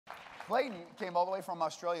Clayton came all the way from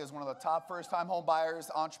Australia as one of the top first-time home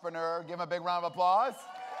buyers, entrepreneur. Give him a big round of applause.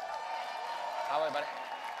 How are you, buddy?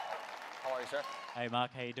 How are you, sir? Hey,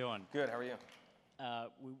 Mark, how you doing? Good, how are you?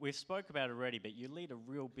 We've spoke about it already, but you lead a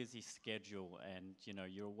real busy schedule and,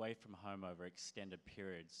 you're away from home over extended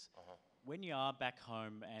periods. When you are back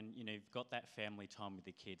home and, you've got that family time with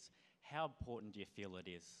the kids, how important do you feel it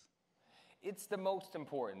is? It's the most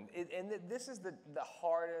important. This is the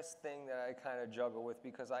hardest thing that I kind of juggle with,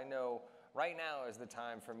 because I know right now is the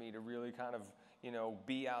time for me to really kind of,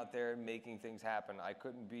 be out there making things happen. I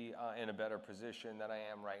couldn't be in a better position than I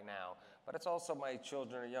am right now. But it's also my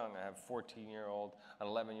children are young. I have a 14-year-old, an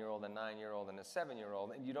 11-year-old, a 9-year-old, and a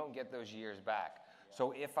 7-year-old, and you don't get those years back.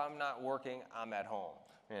 So if I'm not working, I'm at home.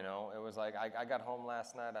 It was like I got home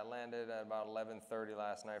last night. I landed at about 11:30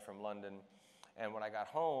 last night from London. And when I got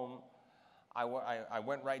home, I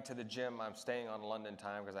went right to the gym. I'm staying on London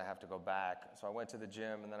time because I have to go back. So I went to the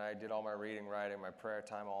gym, and then I did all my reading, writing, my prayer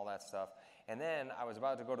time, all that stuff. And then I was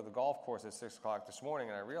about to go to the golf course at 6 o'clock this morning,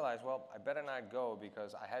 and I realized, well, I better not go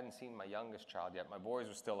because I hadn't seen my youngest child yet. My boys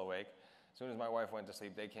were still awake. As soon as my wife went to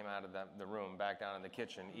sleep, they came out of the room, back down in the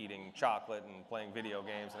kitchen, eating chocolate and playing video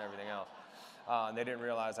games and everything else. And they didn't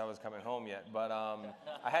realize I was coming home yet. But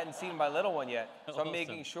I hadn't seen my little one yet, so I'm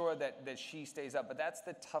making sure that she stays up. But that's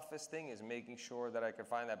the toughest thing, is making sure that I can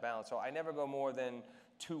find that balance. So I never go more than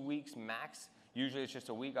 2 weeks max. Usually it's just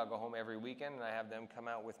a week. I'll go home every weekend, and I have them come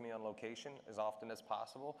out with me on location as often as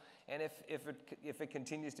possible. And if it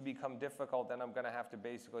continues to become difficult, then I'm going to have to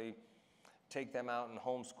basically take them out and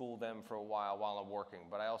homeschool them for a while I'm working.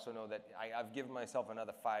 But I also know that I've given myself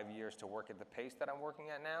another 5 years to work at the pace that I'm working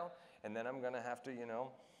at now, and then I'm going to have to,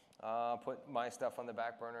 put my stuff on the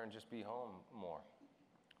back burner and just be home more.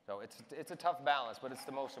 So it's a tough balance, but it's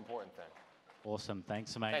the most important thing. Awesome.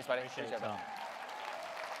 Thanks, mate. Thanks, buddy. Appreciate your time.